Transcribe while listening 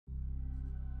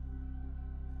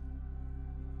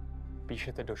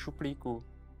Píšete do šuplíku?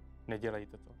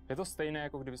 Nedělejte to. Je to stejné,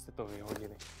 jako kdybyste to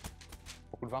vyhodili.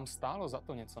 Pokud vám stálo za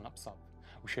to něco napsat,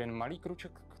 už je jen malý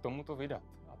kruček k tomuto vydat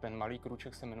a ten malý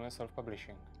kruček se jmenuje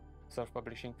self-publishing.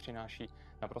 Self-publishing přináší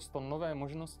naprosto nové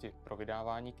možnosti pro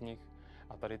vydávání knih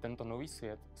a tady tento nový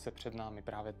svět se před námi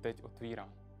právě teď otvírá.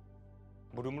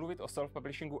 Budu mluvit o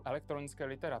self-publishingu elektronické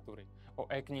literatury, o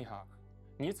e-knihách.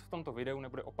 Nic v tomto videu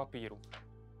nebude o papíru.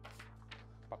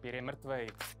 Papír je mrtvej,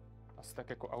 asi tak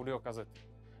jako audiokazety.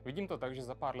 Vidím to tak, že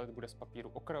za pár let bude z papíru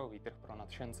okrajový trh pro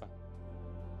nadšence.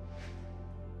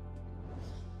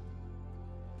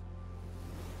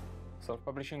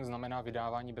 Self-publishing znamená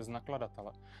vydávání bez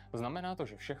nakladatele. Znamená to,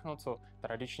 že všechno, co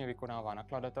tradičně vykonává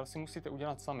nakladatel, si musíte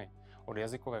udělat sami. Od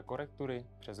jazykové korektury,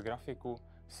 přes grafiku,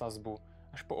 sazbu,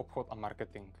 až po obchod a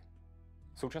marketing.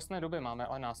 V současné době máme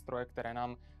ale nástroje, které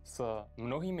nám s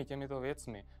mnohými těmito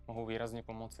věcmi mohou výrazně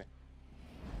pomoci.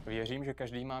 Věřím, že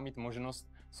každý má mít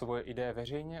možnost svoje ideje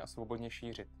veřejně a svobodně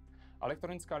šířit.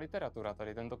 Elektronická literatura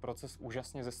tady tento proces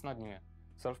úžasně zesnadňuje.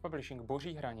 Self-publishing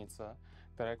boří hranice,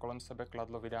 které kolem sebe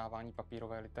kladlo vydávání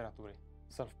papírové literatury.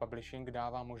 Self-publishing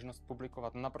dává možnost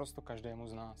publikovat naprosto každému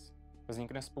z nás.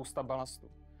 Vznikne spousta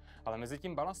balastu. Ale mezi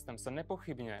tím balastem se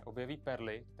nepochybně objeví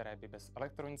perly, které by bez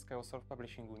elektronického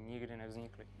self-publishingu nikdy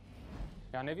nevznikly.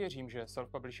 Já nevěřím, že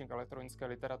self-publishing elektronické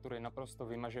literatury naprosto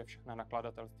vymaže všechna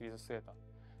nakladatelství ze světa.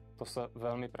 To se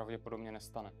velmi pravděpodobně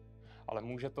nestane. Ale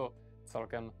může to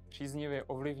celkem příznivě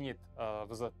ovlivnit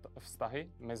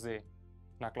vztahy mezi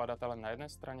nakladatelem na jedné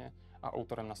straně a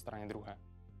autorem na straně druhé.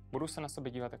 Budu se na sebe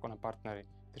dívat jako na partnery,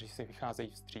 kteří si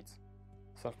vycházejí vstříc.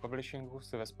 Self-publishingu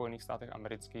si ve Spojených státech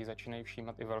amerických začínají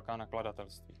všímat i velká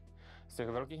nakladatelství. Z těch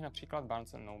velkých například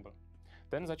Barnes & Noble.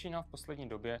 Ten začíná v poslední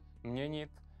době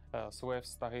měnit svoje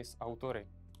vztahy s autory.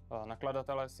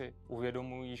 Nakladatelé si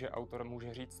uvědomují, že autor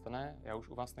může říct, ne, já už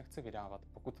u vás nechci vydávat,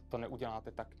 pokud to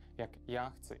neuděláte tak, jak já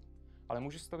chci. Ale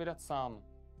můžu si to vydat sám.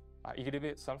 A i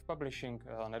kdyby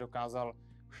self-publishing nedokázal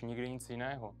už nikdy nic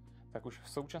jiného, tak už v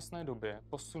současné době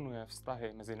posunuje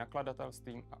vztahy mezi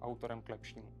nakladatelstvím a autorem k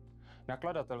lepšímu.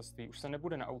 Nakladatelství už se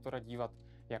nebude na autora dívat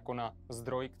jako na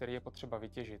zdroj, který je potřeba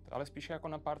vytěžit, ale spíše jako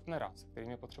na partnera, se kterým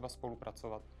je potřeba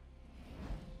spolupracovat.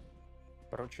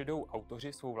 Proč jdou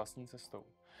autoři svou vlastní cestou?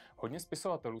 Hodně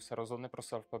spisovatelů se rozhodne pro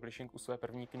self-publishing u své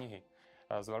první knihy.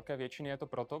 Z velké většiny je to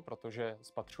proto, protože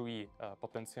spatřují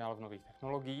potenciál v nových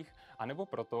technologiích, anebo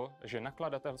proto, že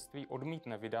nakladatelství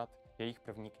odmítne vydat jejich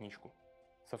první knížku.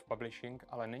 Self-publishing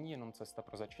ale není jenom cesta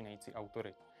pro začínající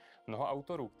autory. Mnoho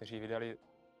autorů, kteří vydali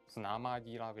známá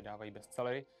díla, vydávají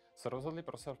bestsellery, se rozhodli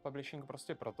pro self-publishing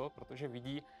prostě proto, protože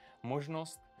vidí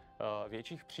možnost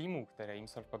větších příjmů, které jim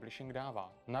self-publishing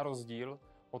dává, na rozdíl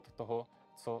od toho,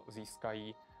 co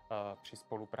získají při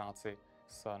spolupráci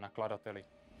s nakladateli.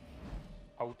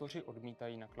 Autoři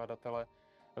odmítají nakladatele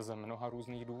z mnoha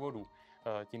různých důvodů.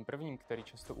 Tím prvním, který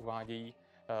často uvádějí,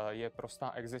 je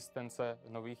prostá existence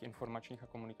nových informačních a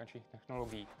komunikačních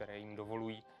technologií, které jim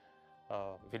dovolují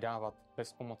vydávat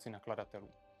bez pomoci nakladatelů.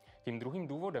 Tím druhým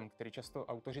důvodem, který často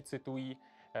autoři citují,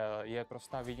 je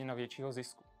prostá vidina většího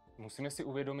zisku. Musíme si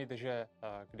uvědomit, že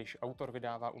když autor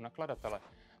vydává u nakladatele,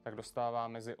 tak dostává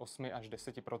mezi 8 až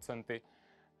 10%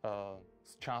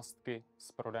 z částky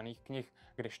z prodaných knih,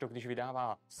 kdežto když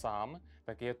vydává sám,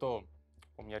 tak je to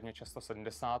poměrně často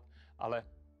 70, ale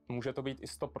může to být i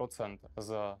 100%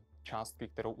 z částky,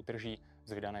 kterou utrží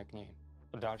z vydané knihy.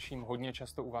 Dalším hodně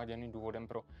často uváděným důvodem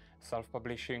pro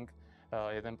self-publishing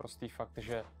je ten prostý fakt,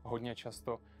 že hodně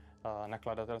často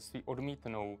nakladatelství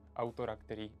odmítnou autora,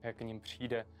 který k ním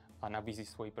přijde a nabízí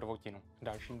svoji prvotinu.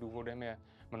 Dalším důvodem je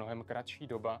mnohem kratší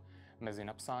doba mezi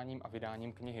napsáním a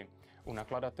vydáním knihy. U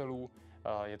nakladatelů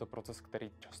je to proces,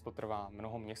 který často trvá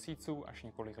mnoho měsíců až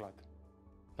několik let.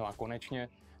 No a konečně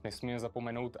nesmíme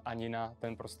zapomenout ani na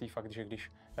ten prostý fakt, že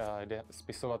když jde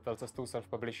spisovatel cestou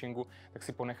self-publishingu, tak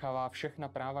si ponechává všechna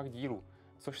práva k dílu,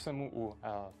 což se mu u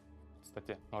v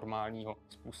podstatě normálního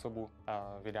způsobu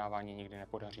vydávání nikdy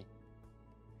nepodaří.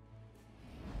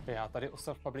 Já tady o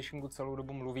self-publishingu celou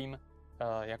dobu mluvím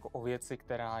jako o věci,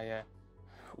 která je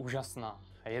úžasná,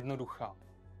 jednoduchá,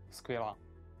 skvělá.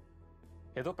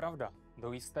 Je to pravda,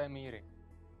 do jisté míry.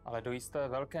 Ale do jisté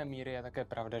velké míry je také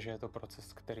pravda, že je to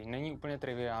proces, který není úplně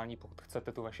triviální, pokud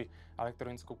chcete tu vaši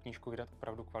elektronickou knížku vydat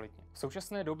opravdu kvalitně. V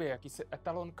současné době jakýsi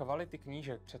etalon kvality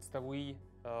knížek představují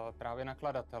právě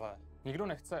nakladatelé. Nikdo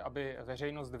nechce, aby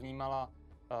veřejnost vnímala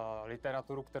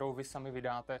literaturu, kterou vy sami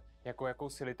vydáte, jako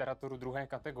jakousi literaturu druhé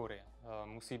kategorie.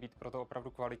 Musí být proto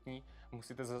opravdu kvalitní,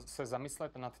 musíte se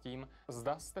zamyslet nad tím,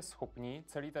 zda jste schopni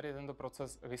celý tady tento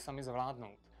proces vy sami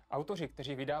zvládnout. Autoři,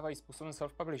 kteří vydávají způsobem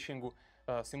self-publishingu,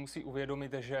 si musí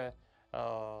uvědomit, že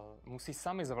musí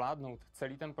sami zvládnout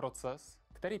celý ten proces,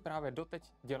 který právě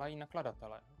doteď dělají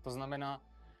nakladatelé. To znamená,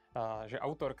 že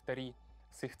autor, který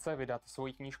si chce vydat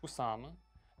svoji knížku sám,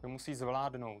 musí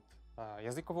zvládnout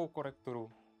jazykovou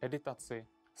korekturu, editaci,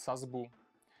 sazbu,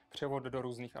 převod do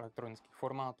různých elektronických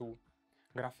formátů,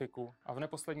 grafiku a v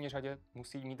neposlední řadě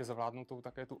musí mít zvládnutou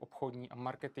také tu obchodní a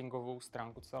marketingovou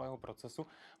stránku celého procesu,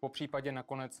 po případě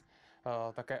nakonec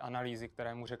také analýzy,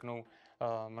 které mu řeknou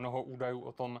mnoho údajů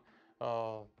o tom,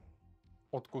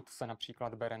 odkud se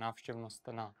například bere návštěvnost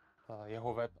na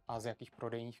jeho web a z jakých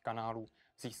prodejních kanálů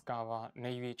získává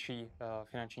největší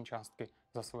finanční částky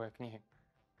za svoje knihy.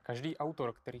 Každý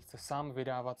autor, který chce sám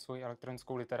vydávat svoji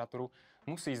elektronickou literaturu,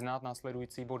 musí znát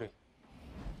následující body.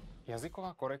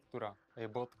 Jazyková korektura je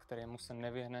bod, kterému se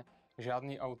nevyhne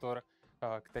žádný autor,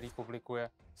 který publikuje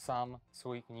sám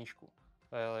svoji knížku.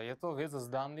 Je to věc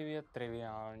zdánlivě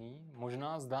triviální,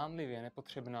 možná zdánlivě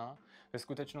nepotřebná, ve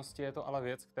skutečnosti je to ale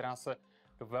věc, která se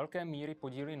do velké míry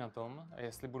podílí na tom,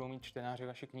 jestli budou mít čtenáři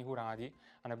vaši knihu rádi,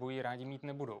 anebo ji rádi mít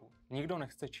nebudou. Nikdo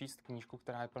nechce číst knížku,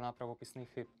 která je plná pravopisných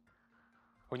chyb.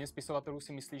 Hodně spisovatelů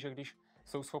si myslí, že když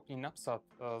jsou schopni napsat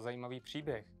zajímavý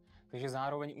příběh, takže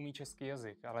zároveň umí český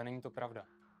jazyk, ale není to pravda.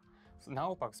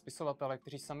 Naopak, spisovatelé,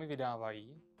 kteří sami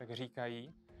vydávají, tak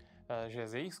říkají, že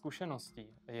z jejich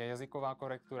zkušeností je jazyková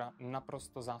korektura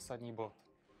naprosto zásadní bod.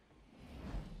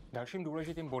 Dalším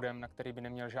důležitým bodem, na který by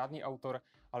neměl žádný autor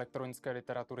elektronické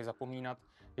literatury zapomínat,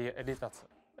 je editace.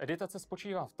 Editace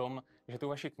spočívá v tom, že tu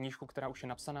vaši knížku, která už je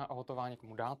napsaná a hotová,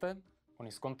 někomu dáte, on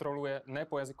ji zkontroluje, ne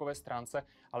po jazykové stránce,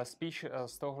 ale spíš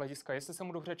z toho hlediska, jestli se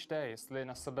mu dobře čte, jestli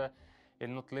na sebe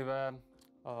jednotlivé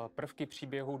prvky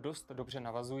příběhu dost dobře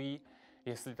navazují,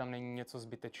 jestli tam není něco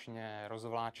zbytečně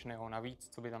rozvláčného navíc,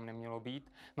 co by tam nemělo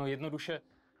být. No jednoduše,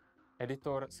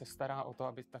 editor se stará o to,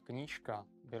 aby ta knížka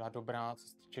byla dobrá, co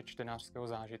se týče čtenářského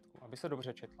zážitku, aby se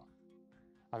dobře četla.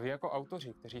 A vy jako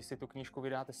autoři, kteří si tu knížku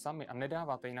vydáte sami a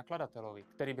nedáváte ji nakladatelovi,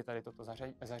 který by tady toto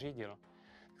zařídil,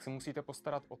 tak se musíte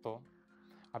postarat o to,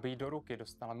 aby ji do ruky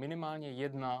dostala minimálně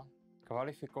jedna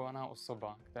kvalifikovaná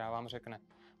osoba, která vám řekne,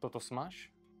 toto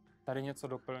smaž, tady něco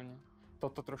doplň,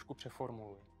 toto trošku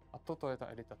přeformuluj. A toto je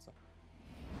ta editace.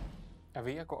 A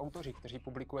vy jako autoři, kteří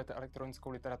publikujete elektronickou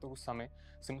literaturu sami,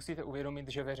 si musíte uvědomit,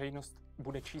 že veřejnost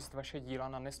bude číst vaše díla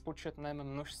na nespočetném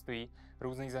množství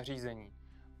různých zařízení.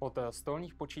 Od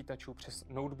stolních počítačů přes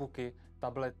notebooky,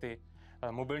 tablety,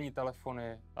 mobilní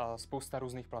telefony a spousta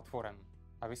různých platform.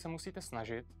 A vy se musíte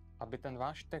snažit, aby ten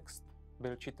váš text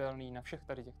byl čitelný na všech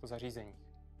tady těchto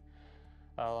zařízeních.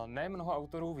 Ne mnoho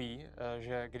autorů ví,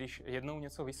 že když jednou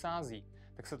něco vysází,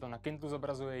 tak se to na Kindlu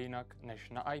zobrazuje jinak než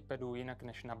na iPadu, jinak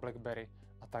než na BlackBerry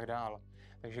a tak dále.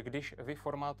 Takže když vy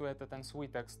formátujete ten svůj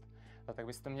text, tak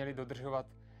byste měli dodržovat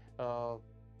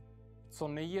co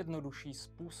nejjednodušší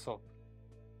způsob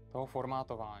toho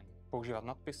formátování. Používat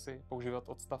nadpisy, používat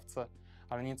odstavce,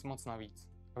 ale nic moc navíc.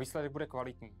 A výsledek bude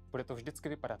kvalitní. Bude to vždycky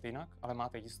vypadat jinak, ale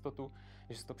máte jistotu,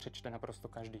 že si to přečte naprosto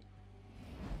každý.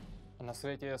 Na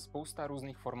světě je spousta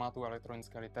různých formátů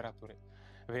elektronické literatury.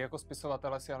 Vy jako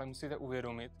spisovatelé si ale musíte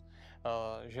uvědomit,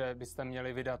 že byste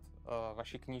měli vydat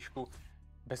vaši knížku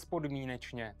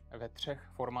bezpodmínečně ve 3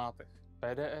 formátech.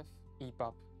 PDF,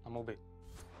 EPUB a MOBI.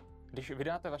 Když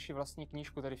vydáte vaši vlastní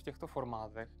knížku tady v těchto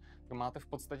formátech, tak máte v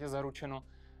podstatě zaručeno,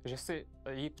 že si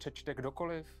ji přečte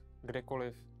kdokoliv,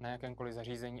 kdekoliv, na jakémkoliv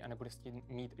zařízení a nebude s tím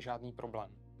mít žádný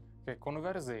problém. Ke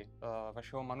konverzi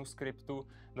vašeho manuskriptu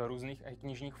do různých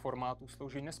knižních formátů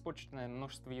slouží nespočetné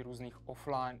množství různých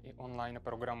offline i online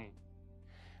programů.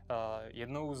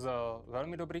 Jednou z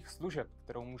velmi dobrých služeb,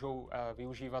 kterou můžou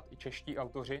využívat i čeští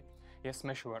autoři, je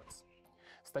Smashwords.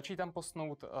 Stačí tam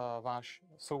postnout váš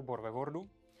soubor ve Wordu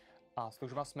a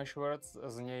služba Smashwords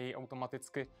z něj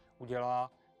automaticky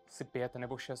udělá si 5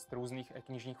 nebo 6 různých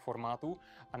e-knižních formátů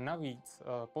a navíc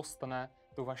postne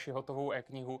tu vaši hotovou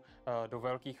e-knihu do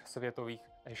velkých světových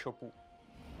e-shopů.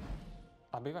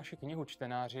 Aby vaši knihu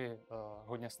čtenáři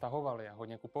hodně stahovali a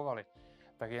hodně kupovali,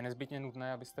 tak je nezbytně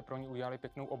nutné, abyste pro ní udělali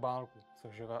pěknou obálku,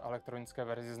 což v elektronické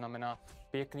verzi znamená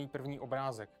pěkný první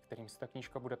obrázek, kterým se ta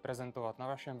knížka bude prezentovat na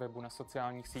vašem webu, na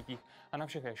sociálních sítích a na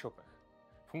všech e-shopech.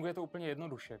 Funguje to úplně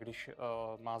jednoduše, když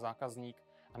má zákazník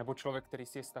anebo člověk, který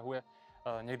si je stahuje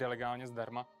někde legálně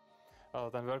zdarma,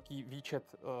 ten velký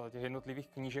výčet těch jednotlivých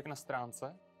knížek na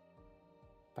stránce,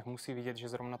 tak musí vidět, že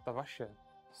zrovna ta vaše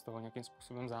z toho nějakým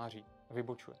způsobem září,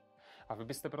 vybočuje. A vy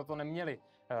byste proto neměli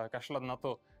kašlat na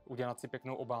to, udělat si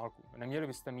pěknou obálku. Neměli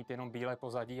byste mít jenom bílé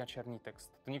pozadí a černý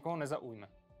text. To nikoho nezaujme.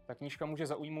 Ta knížka může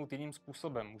zaujmout jiným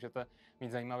způsobem, můžete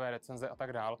mít zajímavé recenze a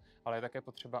tak dál, ale je také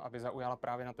potřeba, aby zaujala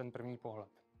právě na ten první pohled.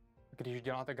 Když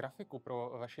děláte grafiku pro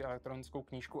vaši elektronickou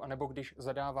knížku, anebo když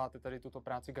zadáváte tady tuto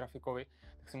práci grafikovi,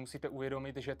 tak si musíte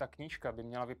uvědomit, že ta knížka by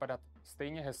měla vypadat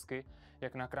stejně hezky,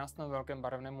 jak na krásném velkém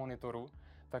barevném monitoru,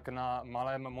 tak na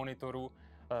malém monitoru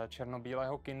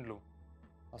černobílého Kindlu.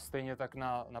 A stejně tak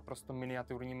na naprosto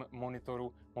miniaturním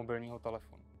monitoru mobilního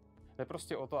telefonu. Jde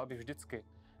prostě o to, aby vždycky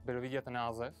byl vidět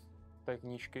název té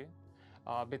knížky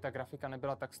a aby ta grafika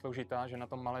nebyla tak složitá, že na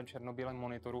tom malém černobílém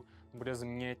monitoru bude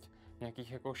změť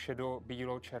nějakých jako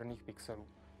šedo-bílo-černých pixelů.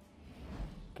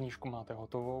 Knížku máte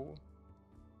hotovou,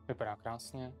 vypadá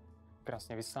krásně,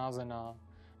 krásně vysázená,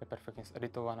 je perfektně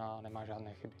zeditovaná, nemá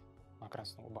žádné chyby, má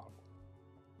krásnou obálku.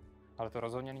 Ale to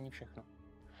rozhodně není všechno.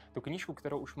 Tu knížku,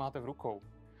 kterou už máte v rukou,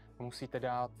 musíte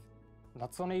dát na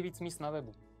co nejvíc míst na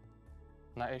webu,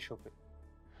 na e-shopy,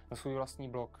 na svůj vlastní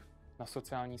blog, na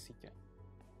sociální sítě.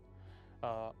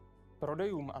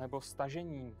 Prodejům anebo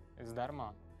stažením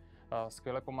zdarma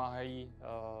skvěle pomáhají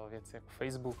věci jako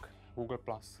Facebook, Google+,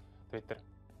 Twitter.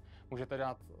 Můžete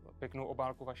dát pěknou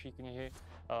obálku vaší knihy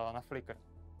na Flickr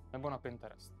nebo na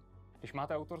Pinterest. Když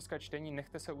máte autorské čtení,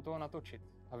 nechte se u toho natočit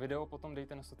a video potom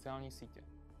dejte na sociální sítě.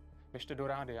 Běžte do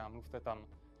rádia, mluvte tam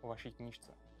o vaší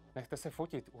knížce. Nechte se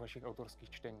fotit u vašich autorských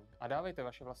čtení a dávejte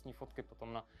vaše vlastní fotky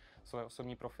potom na své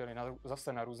osobní profily,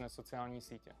 zase na různé sociální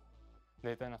sítě.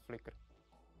 Dejte je na Flickr,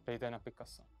 dejte je na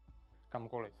Picasso,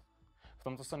 kamkoliv. V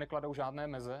tomto se nekladou žádné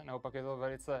meze, naopak je to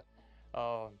velice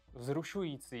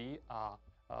vzrušující a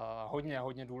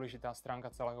hodně důležitá stránka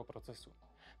celého procesu.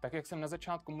 Tak jak jsem na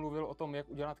začátku mluvil o tom, jak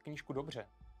udělat knížku dobře,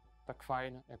 tak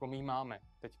fajn, jako my ji máme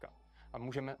teďka. A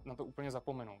můžeme na to úplně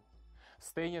zapomenout.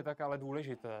 Stejně tak ale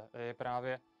důležité je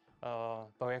právě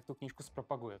to, jak tu knížku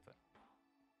zpropagujete.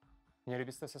 Měli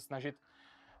byste se snažit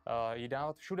ji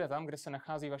dávat všude tam, kde se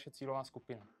nachází vaše cílová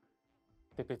skupina.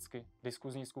 Typicky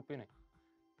diskuzní skupiny.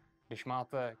 Když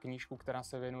máte knížku, která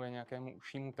se věnuje nějakému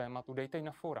užšímu tématu, dejte ji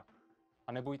na fóra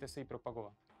a nebojte se ji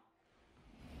propagovat.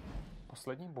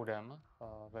 Posledním bodem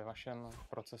ve vašem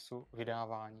procesu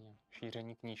vydávání a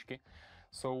šíření knížky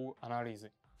jsou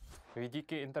analýzy. Vy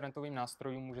díky internetovým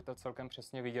nástrojům můžete celkem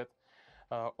přesně vidět,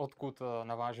 odkud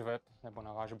na váš web nebo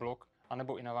na váš blog,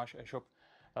 anebo i na váš e-shop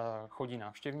chodí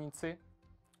návštěvníci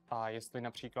a jestli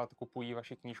například kupují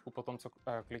vaši knížku po tom, co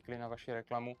klikli na vaši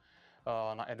reklamu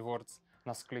na AdWords,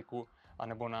 na Skliku,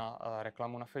 anebo na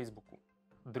reklamu na Facebooku.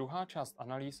 Druhá část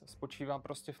analýz spočívá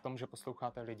prostě v tom, že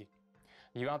posloucháte lidi.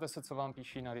 Díváte se, co vám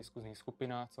píší na diskuzních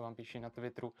skupinách, co vám píší na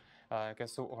Twitteru, jaké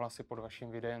jsou ohlasy pod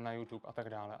vaším videem na YouTube a tak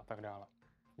dále a tak dále.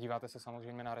 Díváte se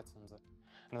samozřejmě na recenze.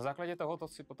 Na základě tohoto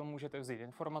si potom můžete vzít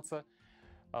informace,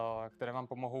 které vám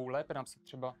pomohou lépe napsat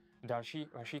třeba další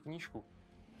vaši knížku.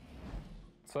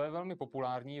 Co je velmi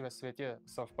populární ve světě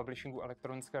self-publishingu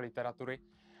elektronické literatury,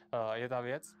 je ta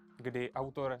věc, kdy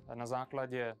autor na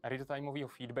základě real-timeového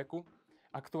feedbacku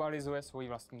aktualizuje svoji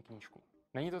vlastní knížku.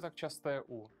 Není to tak časté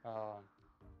u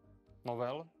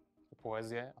novel, u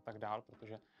poezie a tak dále,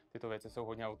 protože tyto věci jsou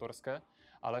hodně autorské,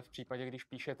 ale v případě, když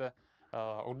píšete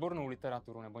odbornou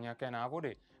literaturu nebo nějaké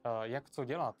návody, jak co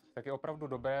dělat, tak je opravdu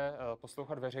dobré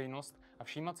poslouchat veřejnost a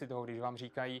všímat si toho, když vám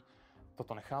říkají,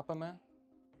 toto nechápeme,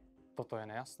 toto je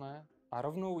nejasné, a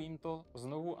rovnou jim to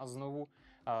znovu a znovu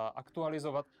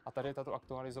aktualizovat a tady tato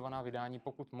aktualizovaná vydání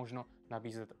pokud možno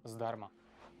nabízet zdarma.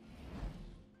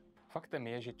 Faktem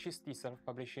je, že čistý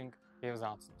self-publishing je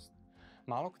vzácnost.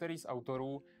 Málo který z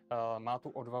autorů má tu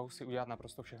odvahu si udělat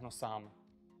naprosto všechno sám.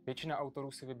 Většina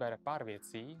autorů si vybere pár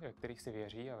věcí, ve kterých si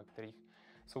věří a ve kterých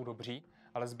jsou dobří,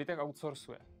 ale zbytek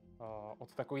outsourcuje.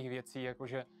 Od takových věcí,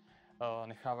 jakože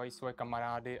nechávají svoje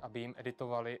kamarády, aby jim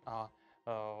editovali a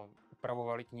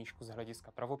upravovali knížku z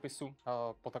hlediska pravopisu,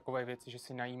 po takové věci, že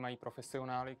si najímají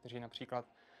profesionály, kteří například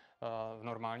v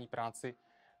normální práci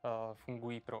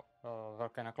fungují pro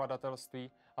velké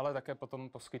nakladatelství, ale také potom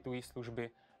poskytují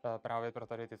služby právě pro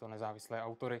tady tyto nezávislé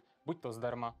autory, buď to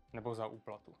zdarma, nebo za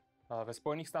úplatu. Ve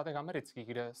Spojených státech amerických,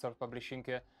 kde self-publishing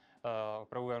je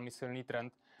opravdu velmi silný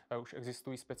trend, už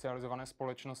existují specializované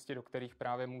společnosti, do kterých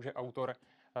právě může autor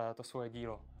to svoje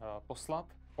dílo poslat,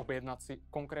 objednat si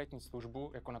konkrétní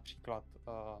službu, jako například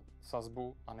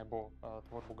sazbu anebo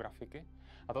tvorbu grafiky.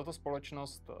 A tato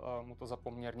společnost mu to za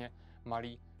poměrně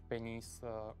malý peníz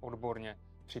odborně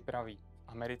připraví. V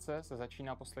Americe se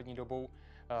začíná poslední dobou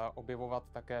objevovat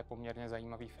také poměrně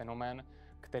zajímavý fenomén,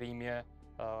 kterým je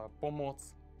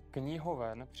pomoc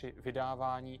knihoven při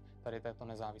vydávání tady této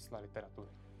nezávislé literatury.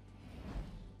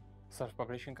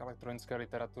 Self-publishing elektronické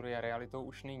literatury je realitou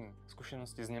už nyní.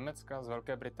 Zkušenosti z Německa, z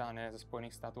Velké Británie, ze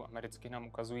Spojených států amerických nám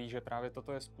ukazují, že právě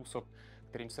toto je způsob,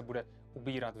 kterým se bude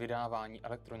ubírat vydávání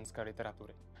elektronické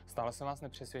literatury. Stále jsem vás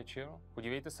nepřesvědčil?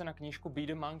 Podívejte se na knížku Be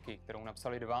the Monkey, kterou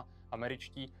napsali dva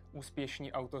američtí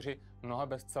úspěšní autoři mnoha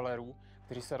bestsellerů,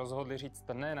 kteří se rozhodli říct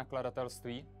ne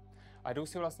nakladatelství a jdou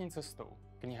si vlastní cestou.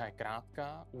 Kniha je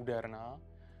krátká, úderná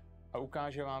a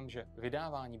ukáže vám, že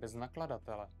vydávání bez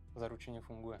nakladatele zaručeně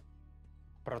funguje.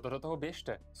 Proto do toho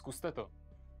běžte, zkuste to.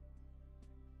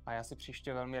 A já si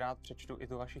příště velmi rád přečtu i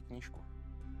tu vaši knížku.